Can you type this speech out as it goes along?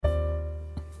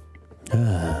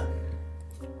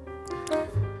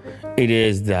It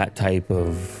is that type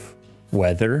of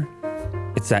weather.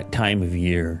 It's that time of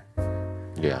year.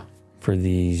 Yeah. For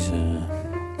these...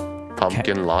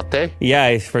 pumpkin latte? Yeah,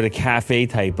 it's for the cafe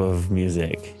type of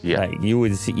music. Yeah. Like you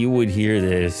would hear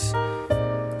this,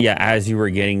 as you were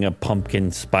getting a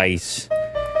pumpkin spice.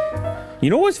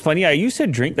 You know what's funny? I used to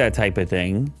drink that type of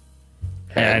thing,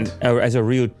 and as a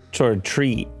real sort of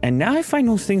treat. And now I find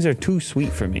those things are too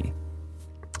sweet for me.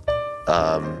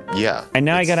 Yeah. And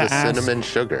now I gotta ask. Cinnamon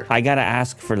sugar. I gotta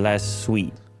ask for less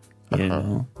sweet. You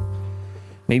know.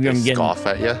 Maybe I'm getting scoff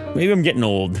at you. Maybe I'm getting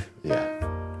old. Yeah.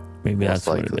 Maybe that's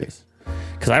what it is.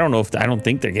 Because I don't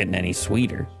think they're getting any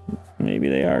sweeter. Maybe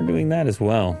they are doing that as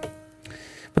well.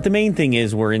 But the main thing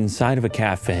is we're inside of a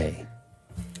cafe.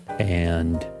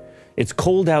 And it's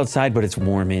cold outside, but it's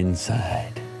warm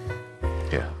inside.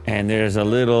 Yeah. And there's a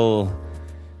little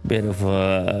bit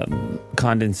of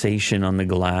condensation on the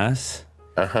glass.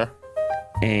 Uh-huh.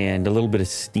 And a little bit of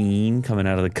steam coming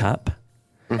out of the cup.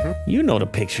 Mm-hmm. You know the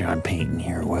picture I'm painting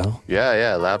here, Will.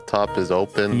 Yeah. Laptop is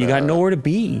open. You got nowhere to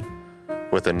be.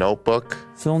 With a notebook.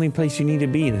 It's the only place you need to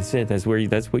be. That's it. That's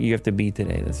what you have to be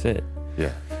today. That's it.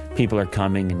 Yeah. People are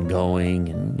coming and going,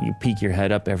 and you peek your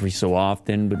head up every so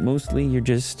often, but mostly you're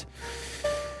just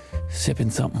sipping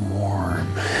something warm.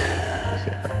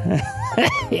 I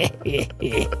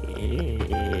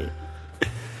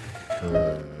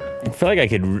feel like I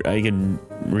could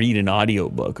read an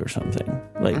audiobook or something.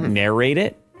 Like narrate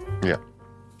it. Yeah.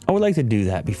 I would like to do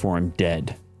that before I'm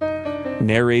dead.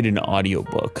 Narrate an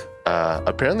audiobook.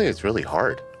 Apparently it's really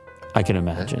hard. I can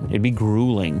imagine. It'd be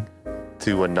grueling.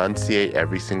 To enunciate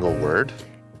every single word.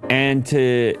 And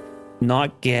to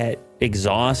not get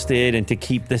exhausted and to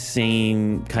keep the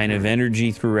same kind of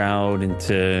energy throughout and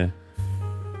to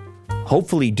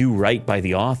hopefully do right by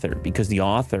the author, because the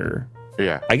author...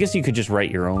 Yeah. I guess you could just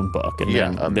write your own book and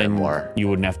then memoir. You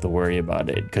wouldn't have to worry about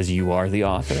it because you are the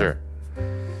author. Sure.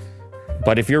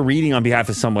 But if you're reading on behalf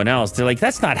of someone else, they're like,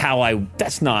 that's not how I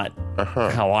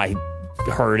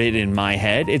heard it in my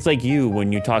head. It's like you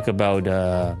when you talk about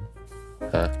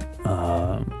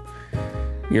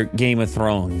your Game of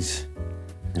Thrones.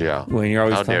 Yeah. When you're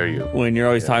always how dare you? When you're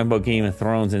always talking about Game of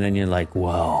Thrones, and then you're like,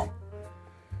 well,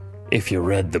 if you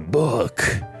read the book.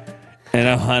 And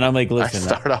I'm like, listen.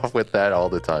 I start off with that all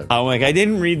the time. I'm like, I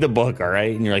didn't read the book, all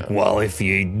right? And you're like, well, if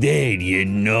you did, you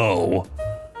know.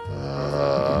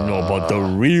 Know about the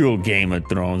real Game of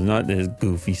Thrones, not this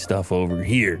goofy stuff over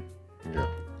here. Yeah.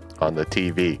 On the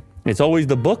TV. It's always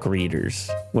the book readers.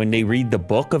 When they read the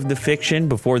book of the fiction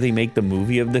before they make the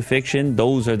movie of the fiction,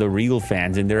 those are the real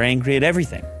fans, and they're angry at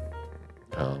everything.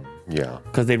 Yeah.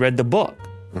 Because they read the book.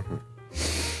 Mm-hmm.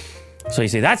 So you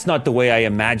say, that's not the way I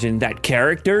imagined that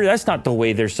character. That's not the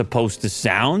way they're supposed to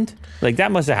sound. Like,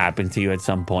 that must have happened to you at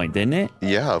some point, didn't it?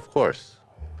 Yeah, of course.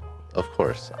 Of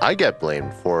course. I get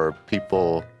blamed for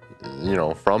people,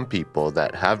 from people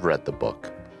that have read the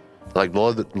book. Like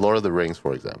Lord of the Rings,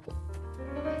 for example.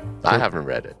 I haven't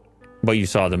read it. But you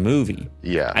saw the movie.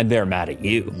 Yeah. And they're mad at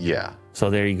you. Yeah. So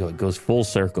there you go. It goes full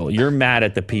circle. You're mad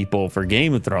at the people for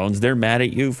Game of Thrones. They're mad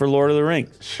at you for Lord of the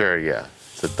Rings. Sure, yeah.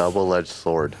 It's a double-edged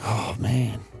sword. Oh,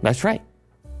 man. That's right.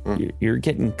 You're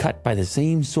getting cut by the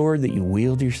same sword that you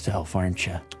wield yourself, aren't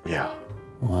you? Yeah.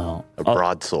 Well. A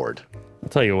broadsword. I'll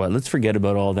tell you what. Let's forget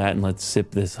about all that and let's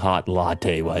sip this hot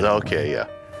latte. Okay, yeah.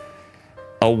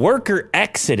 A worker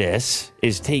exodus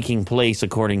is taking place,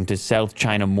 according to South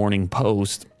China Morning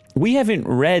Post. We haven't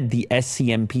read the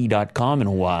scmp.com in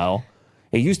a while.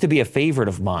 It used to be a favorite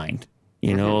of mine. A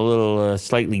little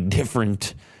slightly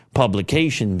different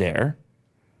publication there.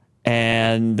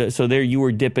 And so there you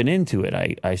were dipping into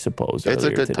it, I suppose. It's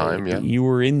a good time, yeah. You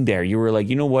were in there. You were like,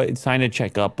 you know what? It's time to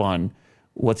check up on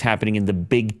what's happening in the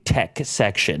big tech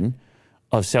section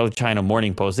of South China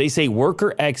Morning Post. They say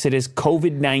worker exodus,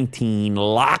 COVID-19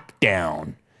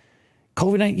 lockdown.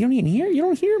 COVID-19, you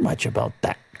don't hear much about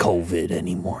that COVID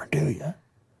anymore, do you?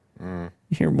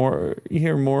 You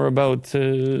hear more about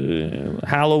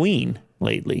Halloween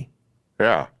lately.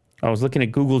 Yeah. I was looking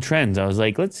at Google Trends. I was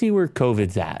like, let's see where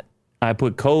COVID's at. I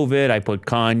put COVID, I put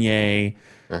Kanye,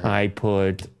 I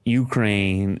put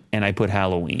Ukraine, and I put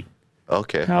Halloween.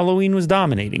 Okay. Halloween was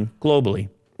dominating globally.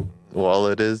 Well,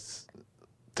 it is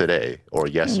today or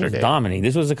yesterday. It was dominating.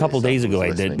 This was a couple days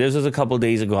ago. This was a couple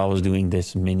days ago I was doing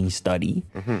this mini study.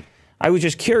 Mm-hmm. I was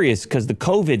just curious because the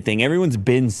COVID thing, everyone's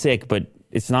been sick, but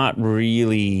it's not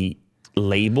really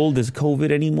labeled as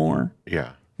COVID anymore.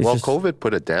 Yeah. COVID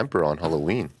put a damper on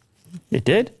Halloween. It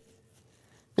did?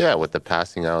 Yeah, with the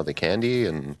passing out of the candy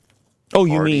and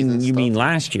you mean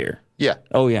last year? Yeah.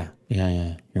 Oh yeah.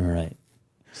 Yeah, you're right.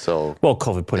 So Well,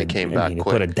 COVID put it it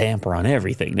put a damper on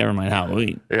everything. Never mind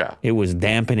Halloween. Yeah. It was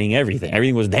dampening everything.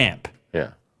 Everything was damp.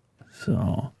 Yeah.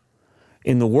 So,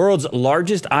 in the world's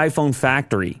largest iPhone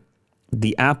factory,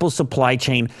 the Apple supply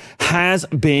chain has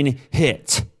been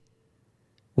hit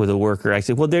with a worker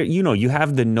accident. Well, there, you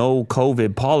have the no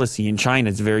COVID policy in China.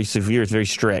 It's very severe. It's very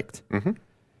strict. Mm-hmm.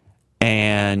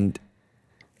 And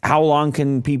how long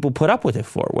can people put up with it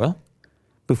for? Well,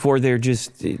 before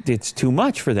it's too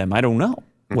much for them. I don't know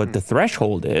what the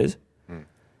threshold is.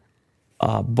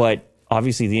 But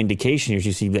obviously the indication here is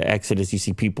you see the exodus, you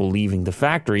see people leaving the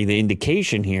factory. The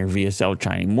indication here via South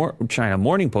China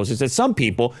Morning Post is that some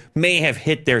people may have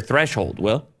hit their threshold.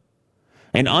 Well,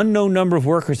 an unknown number of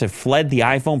workers have fled the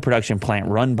iPhone production plant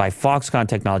run by Foxconn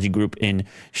Technology Group in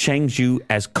Chengdu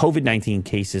as COVID-19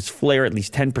 cases flare. At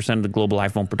least 10% of the global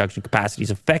iPhone production capacity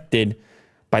is affected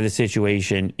by the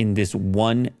situation in this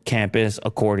one campus,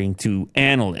 according to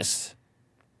analysts.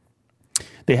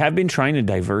 They have been trying to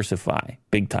diversify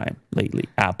big time lately,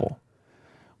 Apple,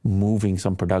 moving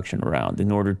some production around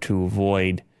in order to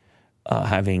avoid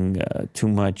having too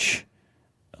much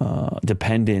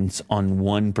dependence on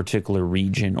one particular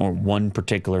region or one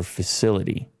particular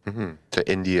facility. Mm-hmm. To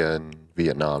India and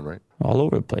Vietnam, right? All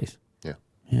over the place. Yeah.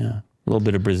 Yeah. A little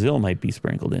bit of Brazil might be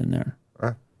sprinkled in there.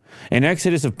 An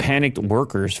exodus of panicked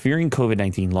workers fearing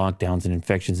COVID-19 lockdowns and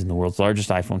infections in the world's largest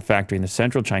iPhone factory in the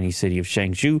central Chinese city of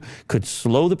Chengdu could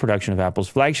slow the production of Apple's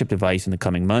flagship device in the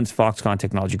coming months. Foxconn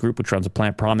Technology Group, which runs a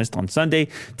plant, promised on Sunday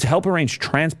to help arrange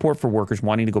transport for workers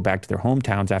wanting to go back to their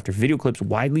hometowns after video clips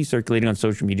widely circulating on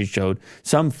social media showed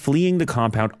some fleeing the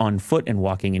compound on foot and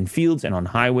walking in fields and on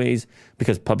highways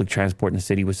because public transport in the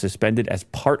city was suspended as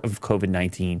part of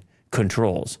COVID-19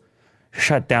 controls.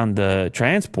 Shut down the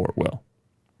transport, Will.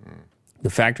 The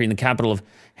factory in the capital of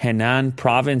Henan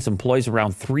province employs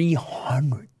around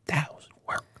 300,000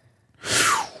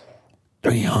 workers.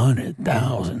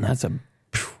 300,000. That's a...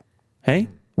 Hey,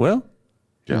 Will?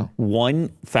 Yeah.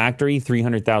 One factory,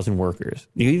 300,000 workers.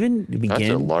 Do you even begin... That's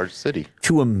a large city.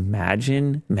 ...to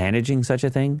imagine managing such a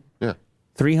thing? Yeah.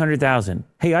 300,000.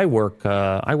 Hey, I work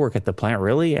at the plant.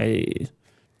 Really?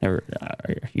 Where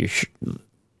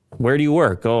do you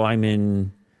work? Oh, I'm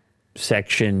in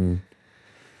section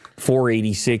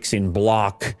 486 in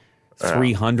block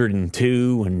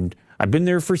 302, and I've been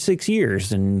there for 6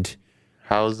 years. And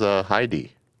how's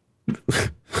Heidi?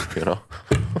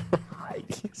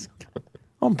 Heidi's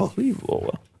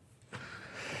unbelievable.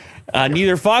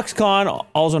 Neither Foxconn,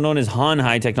 also known as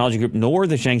Hanhai Technology Group, nor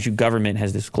the Chengdu government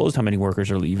has disclosed how many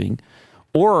workers are leaving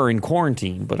or are in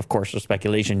quarantine. But of course, the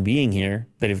speculation being here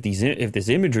that if this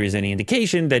imagery is any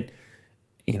indication, that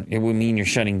it would mean you're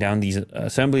shutting down these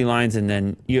assembly lines, and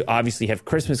then you obviously have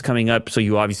Christmas coming up, so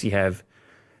you obviously have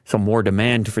some more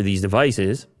demand for these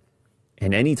devices,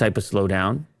 and any type of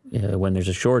slowdown when there's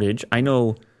a shortage. I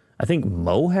think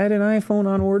Mo had an iPhone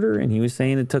on order, and he was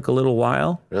saying it took a little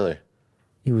while. Really?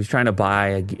 He was trying to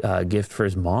buy a gift for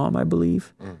his mom, I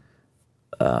believe.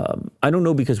 I don't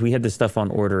know, because we had this stuff on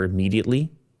order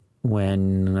immediately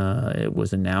when it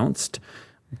was announced.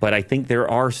 But I think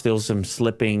there are still some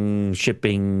slipping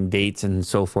shipping dates and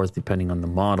so forth, depending on the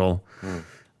model.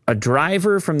 A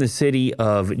driver from the city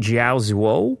of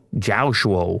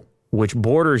Jiaoshuo, which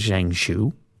borders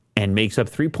Jiangsu and makes up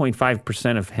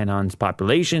 3.5% of Henan's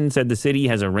population, said the city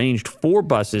has arranged 4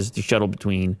 buses to shuttle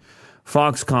between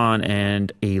Foxconn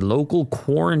and a local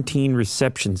quarantine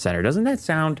reception center. Doesn't that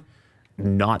sound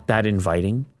not that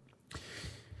inviting?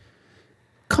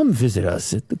 Come visit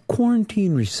us at the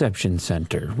Quarantine Reception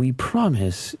Center. We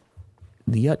promise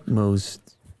the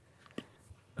utmost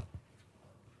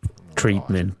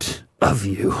treatment of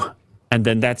you. And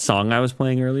then that song I was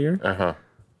playing earlier. Uh-huh.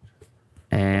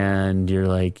 And you're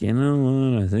like, you know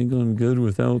what? I think I'm good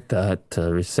without that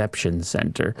reception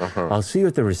center. Uh-huh. I'll see you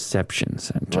at the reception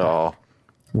center. Oh.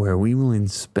 Where we will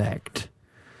inspect.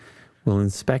 We'll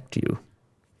inspect you.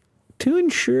 To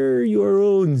ensure your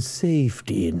own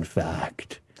safety, in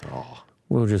fact. Oh.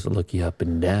 We'll just look you up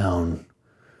and down.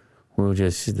 We'll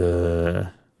just,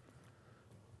 we'll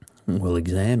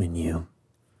examine you.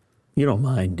 You don't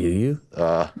mind, do you?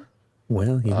 Well,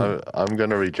 I'm going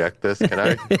to reject this. Can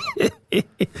I?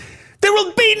 There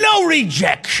will be no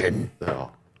rejection.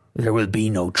 No. There will be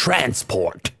no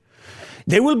transport.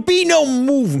 There will be no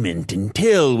movement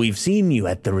until we've seen you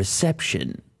at the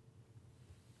reception.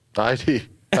 Heidi,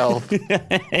 help.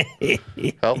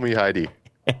 Help me, Heidi.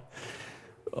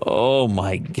 Oh,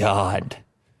 my God.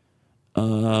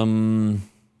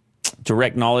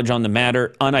 Direct knowledge on the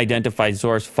matter. Unidentified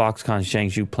source. Foxconn's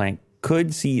Chengdu plant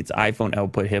could see its iPhone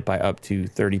output hit by up to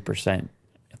 30%.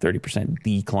 30%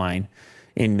 decline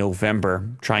in November,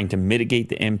 trying to mitigate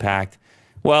the impact.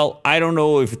 Well, I don't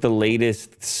know if the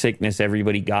latest sickness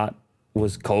everybody got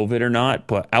was COVID or not,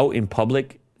 but out in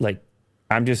public, like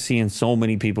I'm just seeing so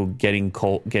many people getting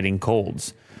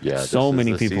colds. Yeah, so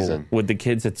many people season. with the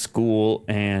kids at school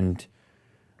and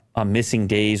missing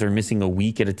days or missing a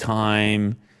week at a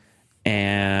time,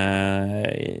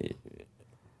 and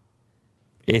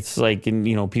it's like,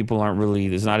 you know, people aren't really.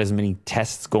 There's not as many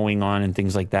tests going on and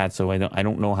things like that. So I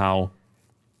don't know how.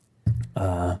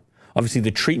 Obviously,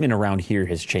 the treatment around here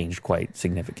has changed quite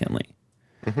significantly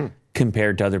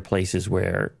compared to other places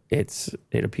where it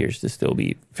appears to still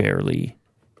be fairly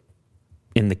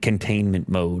in the containment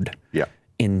mode. Yeah.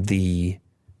 In the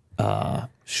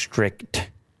strict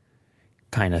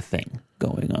kind of thing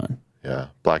going on. Yeah.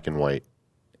 Black and white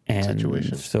And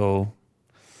situation. so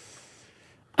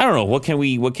I don't know. What can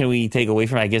we take away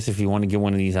from it? I guess if you want to get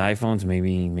one of these iPhones,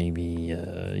 maybe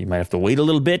you might have to wait a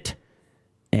little bit,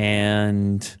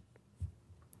 and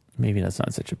maybe that's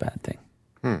not such a bad thing.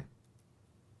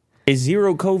 Is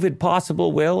zero COVID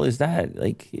possible, Will? Is that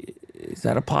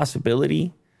a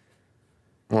possibility?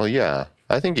 Well, yeah.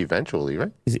 I think eventually,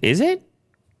 right? Is it?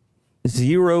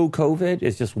 Zero COVID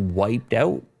is just wiped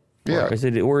out? Yeah.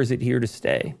 Or is it here to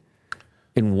stay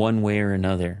in one way or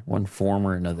another, one form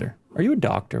or another? Are you a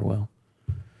doctor, Will?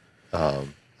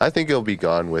 I think it'll be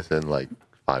gone within like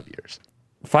 5 years.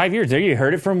 5 years. There, you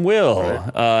heard it from Will.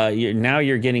 Right. Now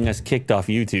you're getting us kicked off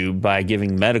YouTube by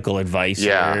giving medical advice.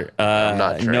 Yeah, here. I'm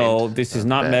not trained. No, this is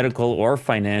not bad. medical or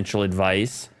financial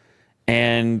advice.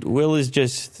 And Will is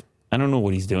just, I don't know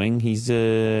what he's doing. He's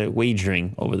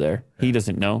wagering over there. He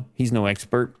doesn't know. He's no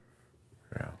expert.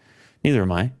 Yeah. Neither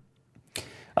am I.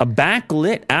 A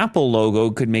backlit Apple logo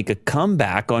could make a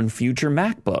comeback on future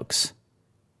MacBooks.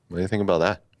 What do you think about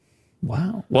that?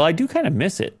 Wow. Well, I do kind of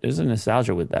miss it. There's a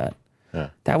nostalgia with that. Yeah.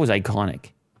 That was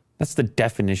iconic. That's the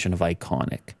definition of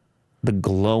iconic. The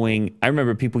glowing. I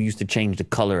remember people used to change the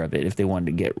color of it if they wanted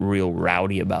to get real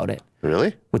rowdy about it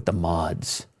Really? with the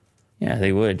mods. Yeah,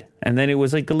 they would. And then it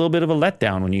was like a little bit of a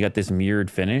letdown when you got this mirrored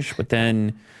finish. But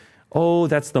then,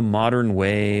 that's the modern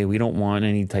way. We don't want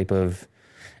any type of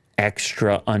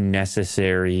extra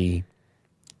unnecessary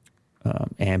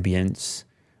ambience.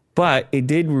 But it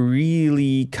did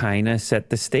really kind of set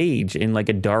the stage in like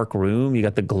a dark room. You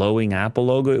got the glowing Apple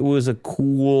logo. It was a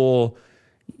cool,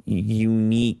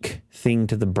 unique thing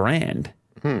to the brand.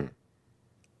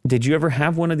 Did you ever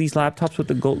have one of these laptops with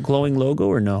the glowing logo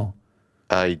or no?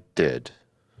 I did.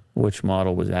 Which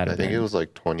model was that? I think it was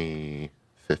like 2015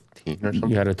 or something.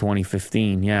 You had a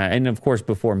 2015, yeah. And of course,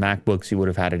 before MacBooks, you would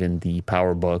have had it in the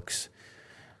PowerBooks,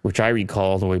 which I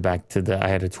recall all the way back to I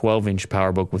had a 12-inch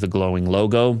PowerBook with a glowing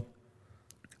logo.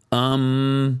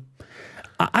 I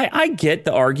get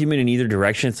the argument in either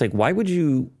direction. It's like, why would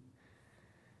you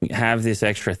have this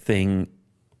extra thing?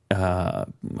 I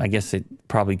guess it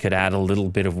probably could add a little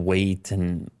bit of weight.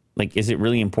 And like, is it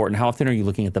really important? How often are you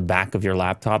looking at the back of your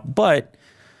laptop? But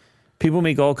people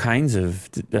make all kinds of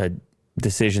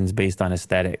decisions based on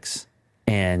aesthetics.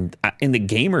 And in the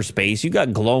gamer space, you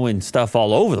got glowing stuff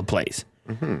all over the place.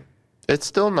 It's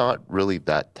still not really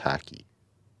that tacky.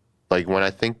 Like when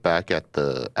I think back at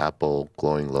the Apple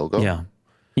glowing logo, Yeah.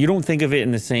 You don't think of it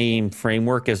in the same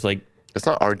framework as like it's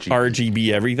not RGB.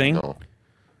 RGB everything? No.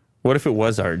 What if it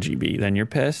was RGB? Then you're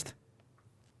pissed?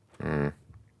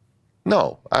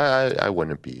 No, I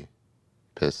wouldn't be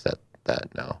pissed at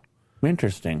that now.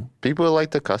 Interesting. People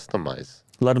like to customize.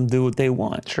 Let them do what they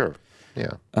want. Sure.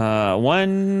 Yeah.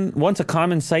 Once a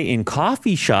common sight in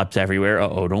coffee shops everywhere.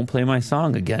 Don't play my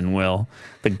song again, Will.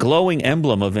 The glowing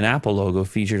emblem of an Apple logo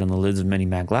featured on the lids of many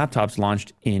Mac laptops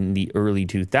launched in the early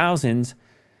 2000s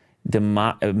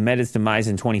met its demise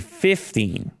in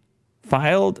 2015.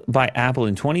 Filed by Apple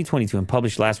in 2022 and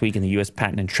published last week in the U.S.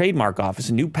 Patent and Trademark Office,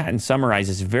 a new patent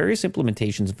summarizes various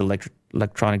implementations of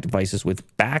electronic devices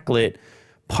with backlit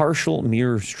partial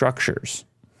mirror structures.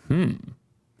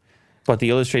 But the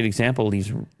illustrated example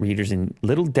leaves readers in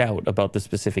little doubt about the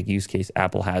specific use case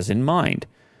Apple has in mind,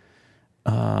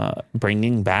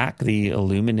 bringing back the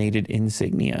illuminated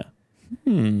insignia.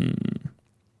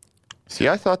 See,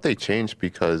 I thought they changed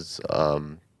because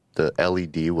the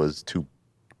LED was too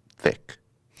thick.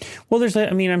 Well,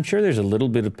 I'm sure there's a little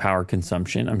bit of power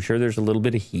consumption. I'm sure there's a little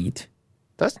bit of heat.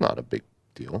 That's not a big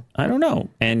deal. I don't know.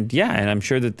 And I'm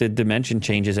sure that the dimension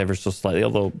changes ever so slightly,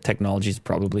 although technology's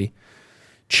probably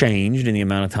changed in the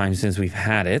amount of time since we've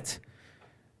had it.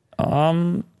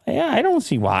 I don't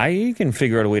see why. You can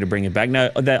figure out a way to bring it back. Now,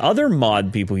 the other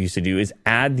mod people used to do is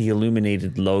add the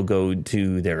illuminated logo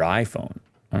to their iPhone.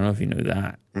 I don't know if you knew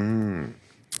that.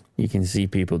 You can see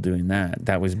people doing that.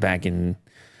 That was back in,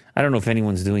 I don't know if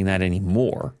anyone's doing that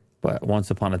anymore, but once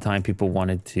upon a time, people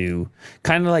wanted to,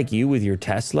 kind of like you with your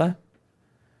Tesla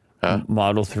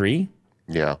Model 3,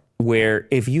 Yeah. where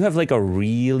if you have like a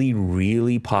really,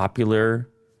 really popular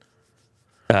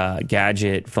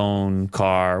gadget, phone,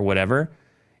 car, whatever,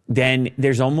 then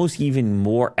there's almost even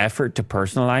more effort to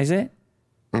personalize it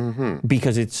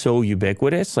because it's so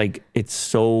ubiquitous. Like it's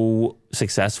so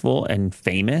successful and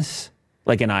famous,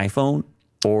 like an iPhone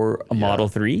or a Model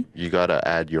 3. You got to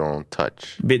add your own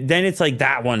touch. But then it's like,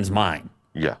 that one's mine.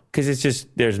 Yeah. Because it's just,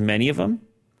 there's many of them.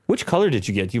 Which color did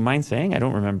you get? Do you mind saying? I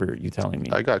don't remember you telling me.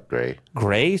 I got gray.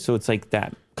 Gray? So it's like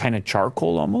that kind of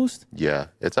charcoal almost? Yeah.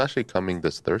 It's actually coming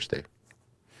this Thursday.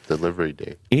 Delivery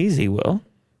day. Easy, Will.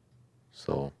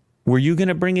 So. Were you going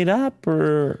to bring it up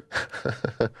or?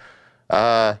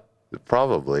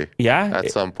 Probably. Yeah?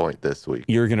 At some point this week.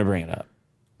 You're going to bring it up.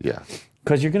 Yeah.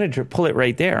 Because you're going to pull it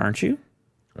right there, aren't you?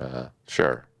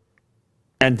 Sure.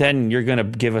 And then you're going to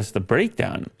give us the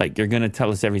breakdown. Like, you're going to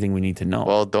tell us everything we need to know.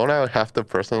 Well, don't I have to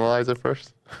personalize it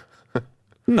first?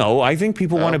 No, I think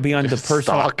people want to be on the personal.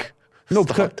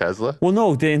 Stock Tesla? Well,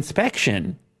 no, the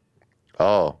inspection.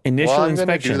 Oh. Initial well, I'm gonna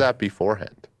inspection. do that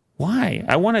beforehand. Why?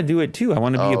 I want to do it too. I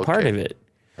want to be a part okay. of it.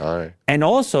 All right. And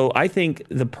also, I think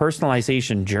the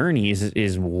personalization journey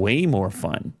is way more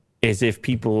fun. Is if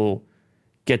people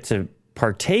get to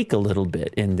partake a little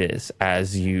bit in this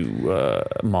as you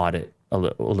mod it a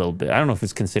little bit. I don't know if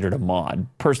it's considered a mod.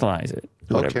 Personalize it.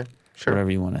 Whatever, Okay. Sure. Whatever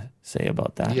you want to say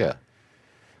about that. Yeah.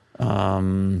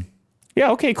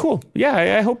 Yeah, okay, cool. Yeah,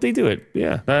 I hope they do it.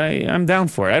 Yeah, I'm down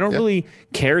for it. I don't really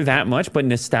care that much, but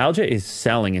nostalgia is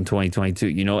selling in 2022.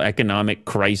 You know, economic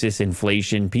crisis,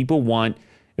 inflation. People want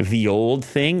the old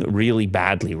thing really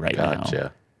badly right now.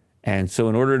 Gotcha. And so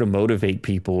in order to motivate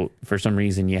people, for some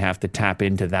reason, you have to tap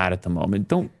into that at the moment.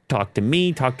 Don't talk to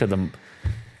me. Talk to the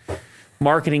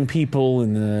marketing people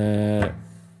and the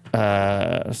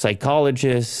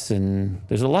psychologists. And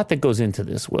there's a lot that goes into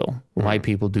this, Will. Why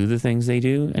people do the things they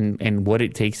do and what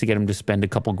it takes to get them to spend a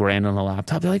couple grand on a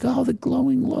laptop. They're like, oh, the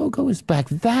glowing logo is back.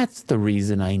 That's the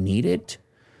reason I need it.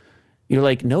 You're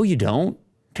like, no, you don't.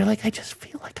 They're like, I just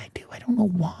feel like I do. I don't know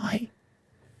why.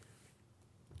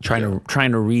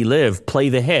 Trying to relive, play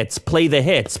the hits.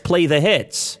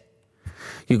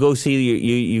 You go see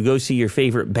you go see your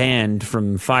favorite band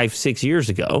from 5-6 years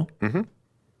ago,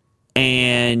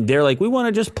 and they're like, we want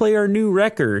to just play our new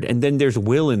record. And then there's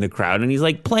Will in the crowd, and he's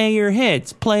like, play your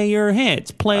hits. I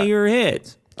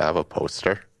have a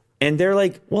poster. And they're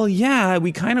like, well, yeah,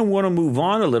 we kind of want to move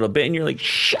on a little bit. And you're like,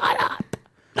 shut up.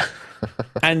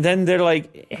 And then they're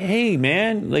like, hey,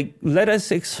 man, like, let us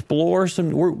explore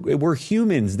some. We're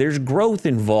humans. There's growth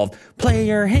involved. Play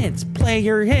your hits.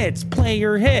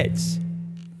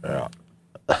 Yeah.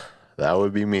 That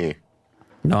would be me.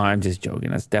 No, I'm just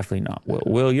joking. That's definitely not Will.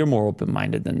 Will, you're more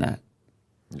open-minded than that.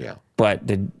 Yeah. But,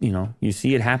 you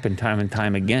see it happen time and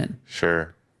time again.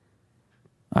 Sure.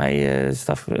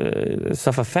 Stuff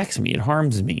affects me. It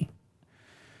harms me.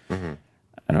 I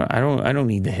don't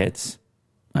need the hits.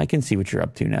 I can see what you're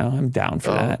up to now. I'm down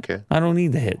for that. Okay. I don't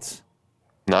need the hits.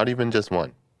 Not even just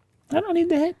one. I don't need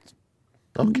the hits.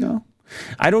 Okay. No.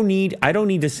 I don't need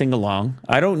to sing along.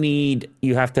 I don't need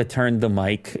you have to turn the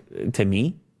mic to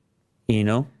me.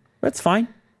 That's fine.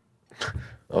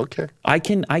 Okay. I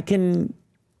can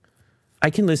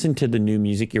listen to the new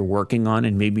music you're working on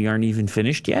and maybe aren't even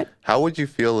finished yet. How would you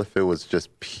feel if it was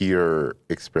just pure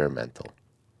experimental?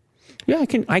 Yeah,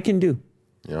 I can do.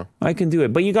 Yeah. I can do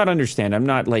it. But you got to understand, I'm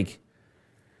not like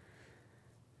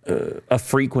a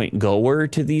frequent goer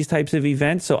to these types of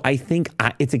events. So I think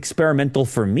it's experimental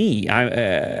for me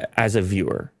as a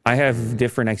viewer. I have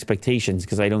different expectations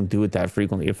because I don't do it that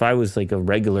frequently. If I was like a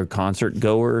regular concert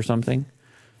goer or something,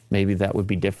 maybe that would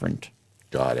be different.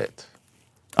 Got it.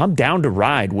 I'm down to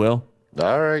ride, Will.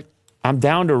 All right. I'm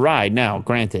down to ride. Now,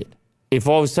 granted, if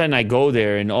all of a sudden I go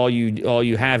there and all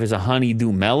you have is a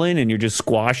honeydew melon and you're just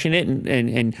squashing it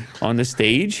and on the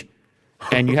stage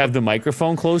and you have the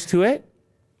microphone close to it,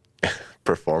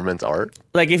 Performance art.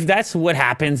 like if that's what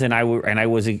happens and I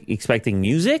was expecting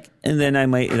music, and then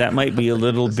that might be a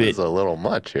little This bit, is a little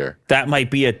much here. that might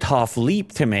be a tough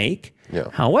leap to make. Yeah.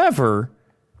 However,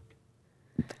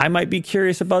 I might be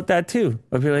curious about that too.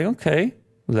 I'd be like, okay,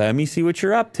 let me see what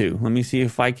you're up to. Let me see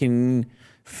if I can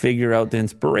figure out the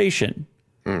inspiration.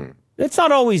 It's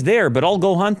not always there, but I'll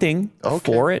go hunting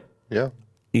for it. Yeah.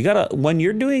 You gotta, when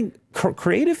you're doing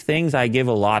creative things, I give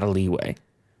a lot of leeway.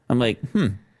 I'm like,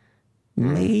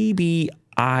 maybe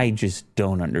I just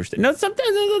don't understand. Now, sometimes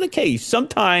that's not the case.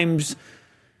 Sometimes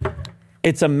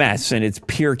it's a mess and it's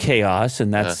pure chaos,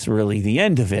 and that's really the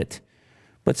end of it.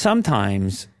 But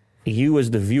sometimes you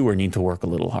as the viewer need to work a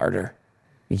little harder.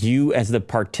 You as the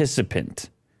participant,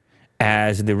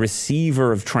 as the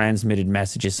receiver of transmitted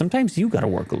messages, sometimes you got to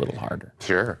work a little harder.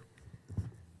 Sure.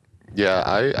 Yeah,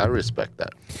 I respect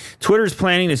that. Twitter's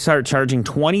planning to start charging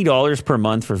 $20 per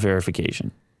month for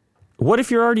verification. What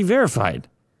if you're already verified?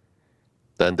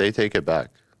 Then they take it back.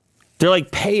 They're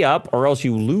like, pay up or else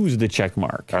you lose the check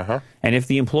mark. Uh-huh. And if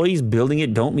the employees building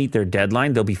it don't meet their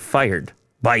deadline, they'll be fired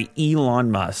by Elon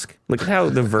Musk. Look at how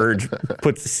The Verge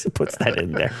puts that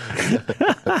in there.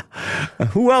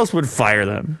 Who else would fire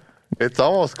them? It's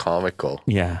almost comical.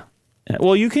 Yeah.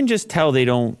 Well, you can just tell they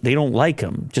don't like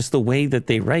him, just the way that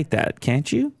they write that, can't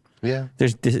you? Yeah.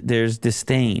 There's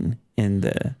disdain in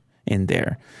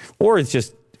there, or it's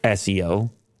just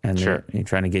SEO, and they're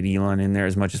trying to get Elon in there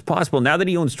as much as possible. Now that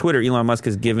he owns Twitter, Elon Musk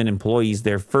has given employees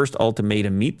their first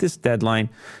ultimatum: meet this deadline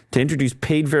to introduce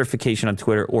paid verification on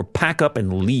Twitter, or pack up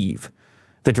and leave.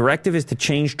 The directive is to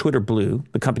change Twitter Blue,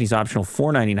 the company's optional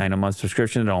 $4.99 a month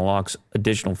subscription that unlocks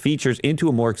additional features, into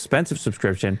a more expensive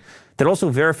subscription that also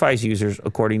verifies users,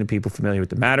 according to people familiar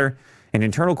with the matter. An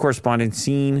internal correspondence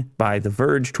seen by The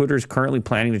Verge, Twitter is currently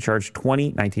planning to charge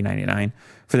 $19.99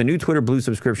 for the new Twitter Blue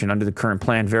subscription. Under the current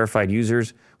plan, verified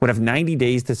users would have 90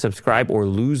 days to subscribe or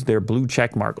lose their blue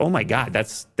check mark. Oh my God,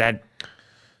 that.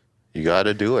 You got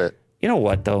to do it. You know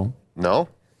what, though? No?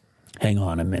 Hang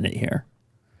on a minute here.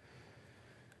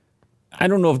 I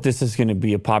don't know if this is going to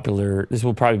be this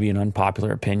will probably be an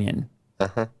unpopular opinion.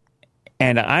 Uh-huh.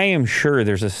 And I am sure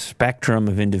there's a spectrum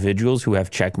of individuals who have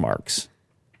check marks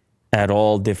at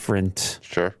all different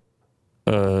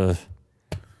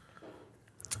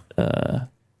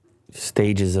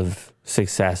stages of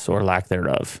success or lack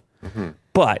thereof. Mm-hmm.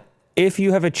 But if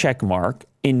you have a check mark,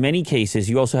 in many cases,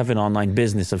 you also have an online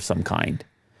business of some kind.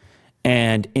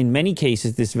 And in many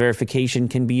cases, this verification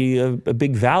can be a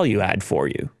big value add for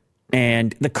you.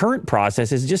 And the current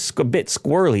process is just a bit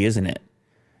squirrely, isn't it?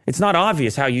 It's not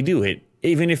obvious how you do it,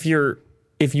 even if you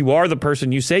are the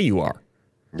person you say you are.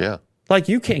 Yeah. Like,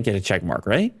 you can't get a check mark,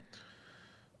 right?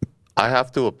 I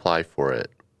have to apply for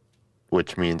it,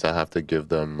 which means I have to give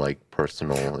them like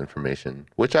personal information,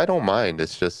 which I don't mind.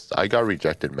 It's just I got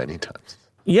rejected many times.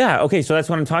 Yeah, okay, so that's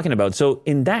what I'm talking about. So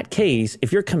in that case,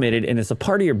 if you're committed and it's a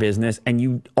part of your business and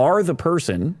you are the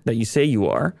person that you say you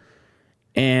are,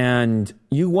 and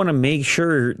you want to make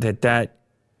sure that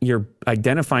you're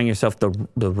identifying yourself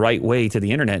the right way to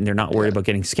the internet and they're not worried about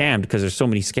getting scammed, because there's so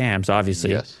many scams,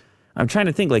 obviously. Yes. I'm trying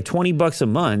to think, like $20 a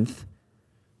month,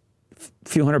 a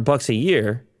few $100 a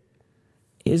year.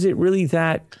 Is it really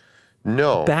that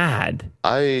bad?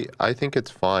 I think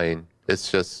it's fine.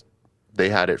 It's just they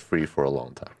had it free for a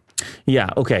long time.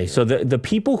 Yeah, okay. So the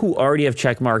people who already have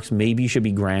check marks maybe should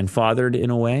be grandfathered in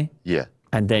a way. Yeah.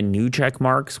 And then new check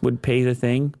marks would pay the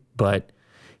thing. But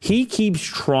he keeps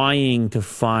trying to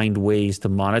find ways to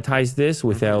monetize this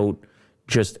without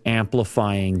just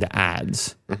amplifying the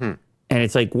ads. Mm-hmm. And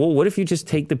it's like, well, what if you just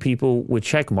take the people with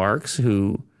check marks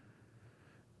who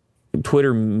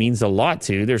Twitter means a lot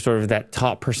to? They're sort of that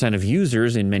top percent of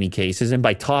users in many cases. And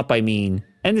by top, I mean,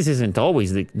 and this isn't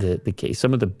always the case.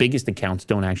 Some of the biggest accounts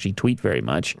don't actually tweet very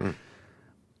much.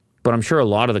 But I'm sure a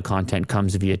lot of the content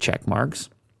comes via check marks.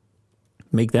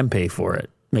 Make them pay for it.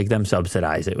 Make them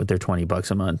subsidize it with their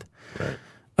 $20 a month. Right.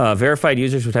 Verified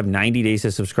users would have 90 days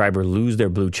to subscribe or lose their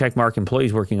blue checkmark.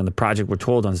 Employees working on the project were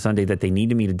told on Sunday that they need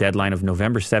to meet a deadline of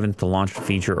November 7th to launch the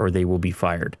feature or they will be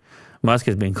fired. Musk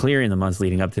has been clear in the months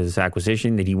leading up to this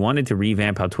acquisition that he wanted to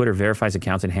revamp how Twitter verifies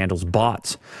accounts and handles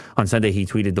bots. On Sunday, he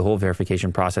tweeted the whole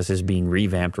verification process is being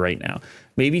revamped right now.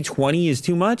 Maybe 20 is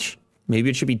too much. Maybe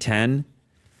it should be 10.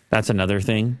 That's another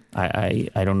thing. I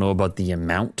don't know about the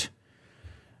amount.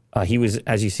 He was,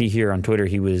 as you see here on Twitter,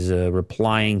 he was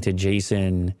replying to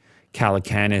Jason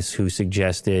Calacanis, who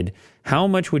suggested, how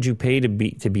much would you pay to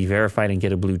be verified and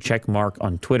get a blue check mark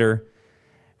on Twitter?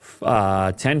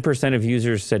 10% of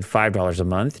users said $5 a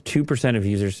month. 2% of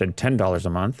users said $10 a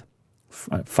month.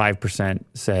 5%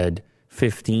 said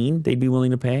 $15 they'd be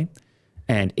willing to pay.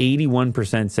 And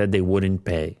 81% said they wouldn't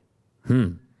pay.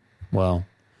 Well,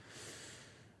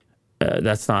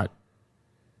 that's not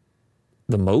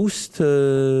the most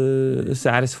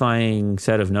satisfying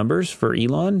set of numbers for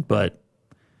Elon, but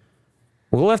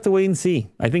we'll have to wait and see.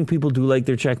 I think people do like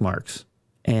their check marks.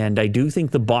 And I do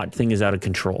think the bot thing is out of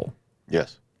control.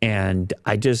 Yes. And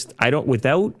I don't,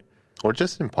 without... Or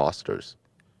just imposters.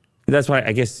 That's why,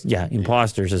 I guess, yeah,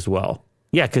 imposters as well.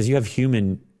 Yeah, because you have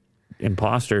human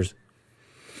imposters.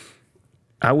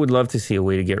 I would love to see a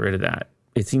way to get rid of that.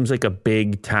 It seems like a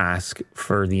big task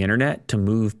for the internet to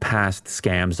move past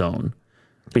scam zone.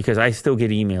 Because I still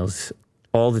get emails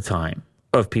all the time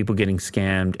of people getting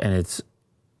scammed, and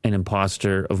an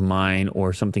imposter of mine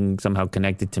or something somehow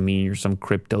connected to me or some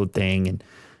crypto thing. And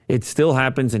it still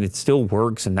happens and it still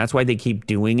works. And that's why they keep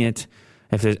doing it.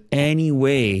 If there's any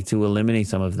way to eliminate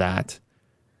some of that,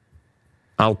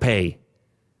 I'll pay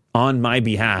on my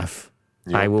behalf.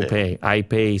 I will pay. I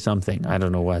pay something. I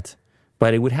don't know what.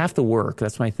 But it would have to work.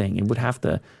 That's my thing. It would have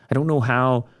to. I don't know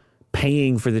how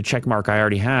paying for the check mark I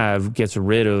already have gets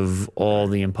rid of all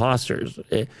the imposters.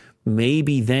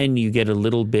 Maybe then you get a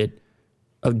little bit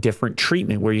of different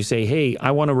treatment where you say, hey,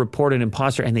 I want to report an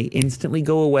imposter, and they instantly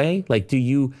go away. Like,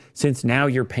 since now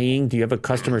you're paying, do you have a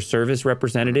customer service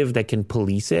representative that can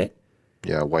police it?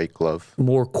 Yeah, white glove.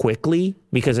 More quickly?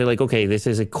 Because they're like, okay, this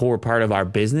is a core part of our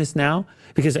business now.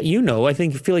 Because, I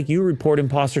feel like you report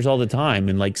imposters all the time.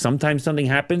 And like sometimes something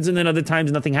happens and then other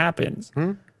times nothing happens.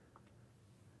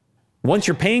 Once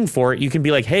you're paying for it, you can be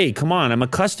like, hey, come on, I'm a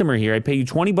customer here. I pay you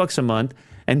 $20 a month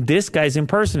and this guy's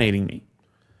impersonating me.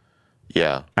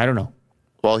 Yeah. I don't know.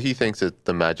 Well, he thinks that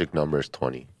the magic number is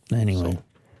 20. Anyway, so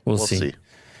we'll see.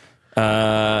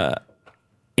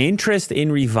 Interest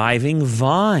in reviving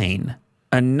Vine.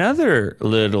 Another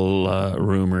little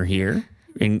rumor here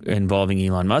involving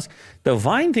Elon Musk. The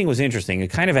Vine thing was interesting.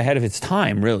 Kind of ahead of its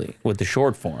time, really, with the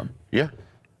short form. Yeah.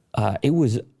 It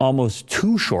was almost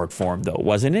too short form, though,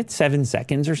 wasn't it? 7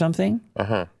 seconds or something?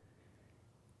 Uh-huh.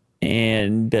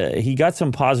 And he got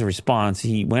some positive response.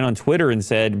 He went on Twitter and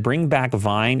said, bring back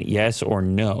Vine, yes or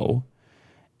no.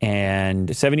 And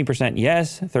 70%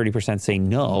 yes, 30% say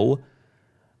no.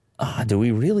 Do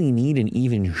we really need an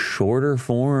even shorter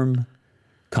form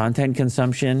content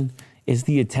consumption? Is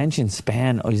the attention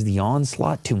span, is the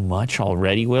onslaught too much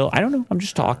already, Will? I don't know. I'm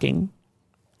just talking.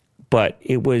 But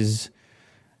it was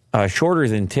shorter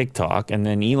than TikTok. And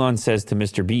then Elon says to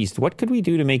Mr. Beast, what could we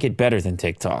do to make it better than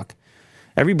TikTok?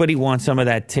 Everybody wants some of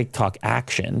that TikTok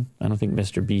action. I don't think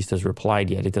Mr. Beast has replied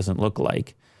yet. It doesn't look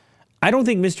like. I don't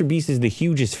think Mr. Beast is the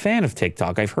hugest fan of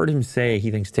TikTok. I've heard him say he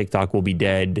thinks TikTok will be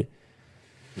dead.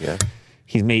 Yeah.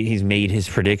 He's made his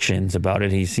predictions about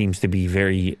it. He seems to be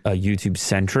very YouTube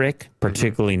centric,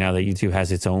 particularly now that YouTube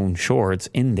has its own shorts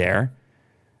in there.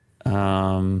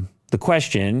 The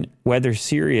question, whether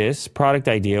serious product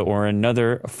idea or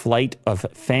another flight of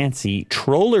fancy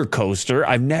troller coaster.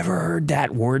 I've never heard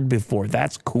that word before.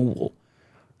 That's cool.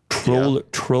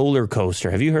 Troller coaster.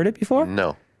 Have you heard it before?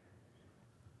 No.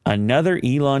 Another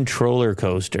Elon troller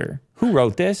coaster. Who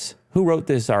wrote this? Who wrote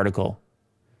this article?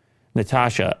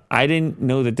 Natasha. I didn't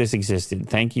know that this existed.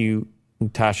 Thank you,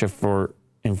 Natasha, for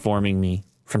informing me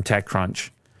from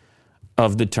TechCrunch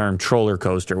of the term troller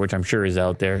coaster, which I'm sure is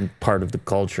out there and part of the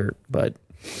culture. But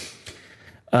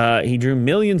he drew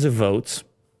millions of votes.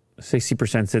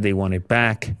 60% said they want it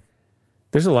back.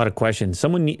 There's a lot of questions.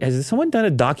 Has someone done a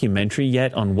documentary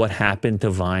yet on what happened to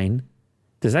Vine?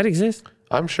 Does that exist?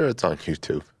 I'm sure it's on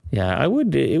YouTube. Yeah, it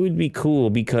would be cool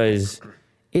because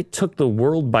it took the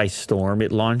world by storm.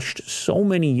 It launched so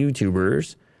many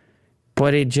YouTubers,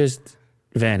 but it just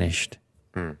vanished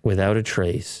without a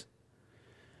trace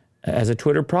as a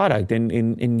Twitter product.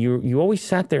 And you always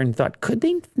sat there and thought, could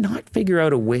they not figure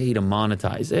out a way to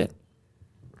monetize it?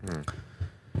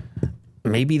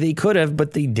 Maybe they could have,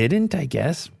 but they didn't, I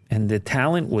guess. And the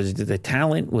talent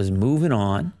was moving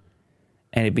on,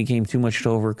 and it became too much to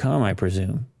overcome, I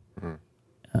presume.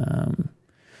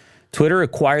 Twitter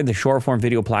acquired the short-form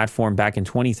video platform back in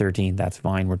 2013. That's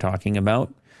Vine we're talking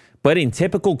about. But in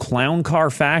typical clown car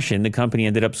fashion, the company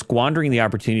ended up squandering the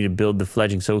opportunity to build the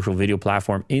fledgling social video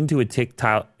platform into a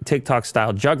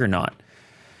TikTok-style juggernaut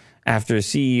after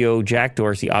CEO Jack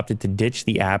Dorsey opted to ditch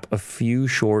the app a few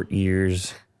short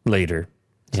years later.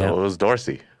 So It was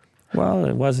Dorsey. Well,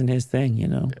 it wasn't his thing, you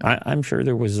know. I'm sure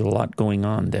there was a lot going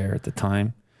on there at the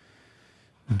time.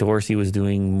 Dorsey was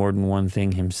doing more than one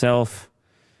thing himself.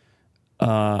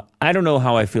 I don't know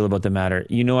how I feel about the matter.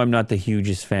 You know, I'm not the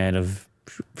hugest fan of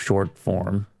short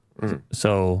form.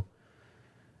 So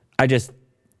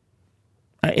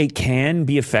it can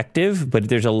be effective, but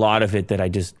there's a lot of it that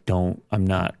I'm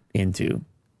not into.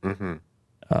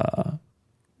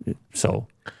 So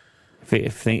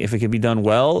if it can be done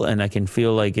well and I can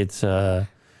feel like it's,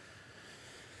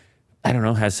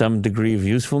 has some degree of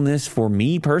usefulness for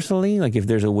me personally, like if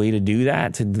there's a way to do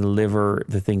that, to deliver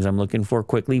the things I'm looking for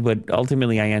quickly, but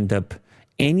ultimately I end up,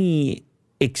 any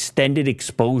extended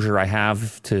exposure I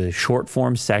have to short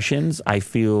form sessions, I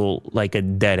feel like a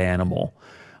dead animal.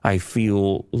 I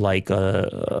feel like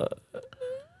I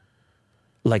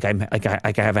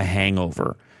have a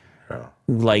hangover. Yeah.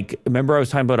 Like, remember I was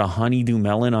talking about a honeydew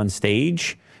melon on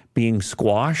stage being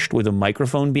squashed with a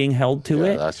microphone being held to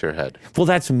it? That's your head. Well,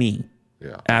 that's me.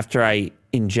 Yeah. After I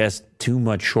ingest too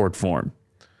much short form.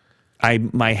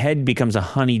 my head becomes a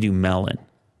honeydew melon.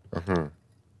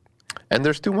 And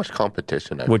there's too much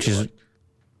competition. Which is,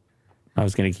 I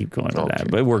was going to keep going with Okay.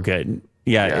 that, but we're good.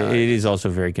 Yeah, it is also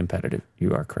very competitive.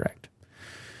 You are correct.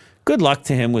 Good luck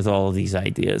to him with all of these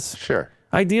ideas. Sure.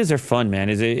 Ideas are fun, man.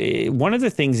 One of the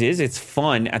things is it's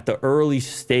fun at the early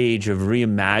stage of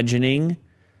reimagining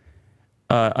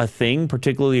a thing,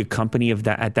 particularly a company of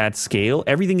that at that scale.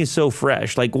 Everything is so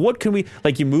fresh. Like, what can we?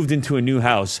 Like, you moved into a new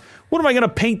house. What am I going to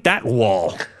paint that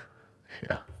wall?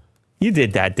 Yeah. You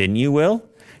did that, didn't you, Will?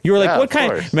 You were like, Yeah, what of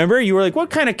kind? course. Remember, you were like, what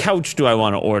kind of couch do I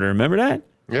want to order? Remember that?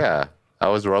 Yeah. I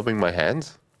was rubbing my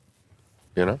hands.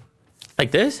 You know?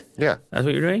 Like this? Yeah. That's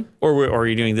what you're doing, or are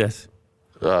you doing this?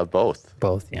 Both.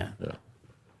 Both, yeah. Yeah.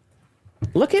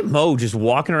 Look at Mo just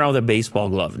walking around with a baseball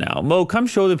glove now. Mo, come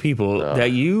show the people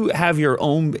that you have your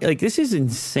own. Like, this is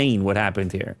insane what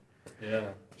happened here. Yeah.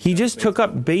 He just took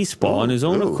up baseball on his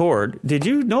own accord. Did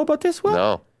you know about this, Will?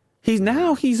 No.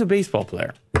 He's a baseball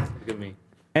player. Look at me.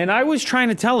 And I was trying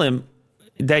to tell him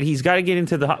that he's got to get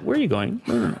into the... Where are you going?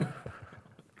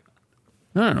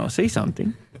 No. Say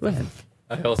something. Go ahead.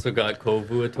 I also got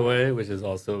Kovu a toy, which is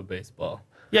also a baseball.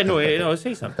 Yeah, no,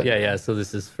 say something. Yeah. So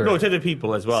this is for No, to the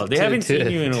people as well. They To- haven't to-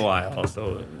 seen you in a while,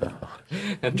 so...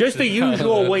 Just the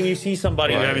usual when you see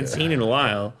somebody you haven't seen in a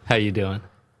while. How you doing?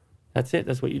 That's it?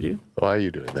 That's what you do? Why are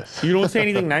you doing this? You don't say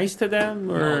anything nice to them?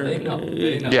 Or They know.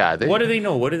 Yeah. What do they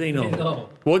know? What do they know? They know.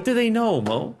 What do they know,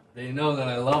 Mo? They know that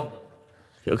I love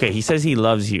them. Okay, he says he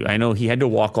loves you. I know he had to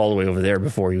walk all the way over there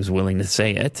before he was willing to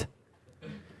say it.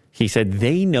 He said,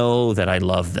 they know that I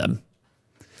love them.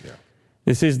 Yeah.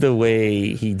 This is the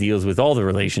way he deals with all the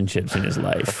relationships in his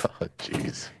life. Oh,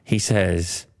 jeez. He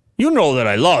says, you know that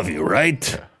I love you,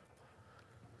 right?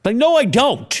 Like, no, I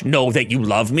don't know that you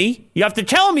love me. You have to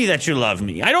tell me that you love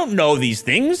me. I don't know these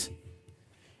things.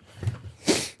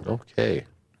 Okay.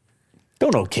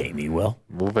 Don't okay me, Will.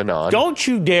 Moving on. Don't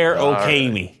you dare okay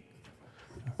right. me.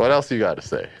 What else you got to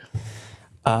say?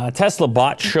 Tesla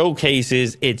bot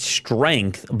showcases its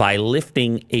strength by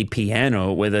lifting a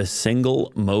piano with a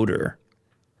single motor.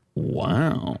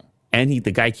 Wow. And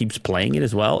the guy keeps playing it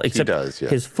as well. Except does, yeah.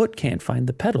 his foot can't find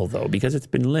the pedal, though, because it's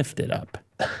been lifted up.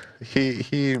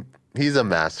 He's a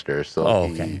master, so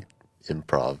okay. he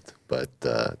improved. But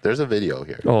there's a video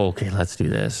here. Oh, okay, let's do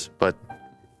this. But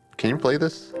can you play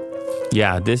this?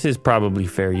 Yeah, this is probably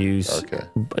fair use, Okay.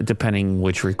 depending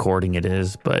which recording it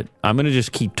is. But I'm going to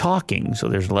just keep talking, so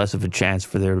there's less of a chance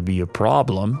for there to be a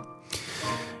problem.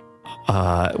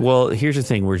 Well, here's the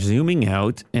thing. We're zooming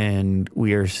out, and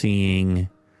we are seeing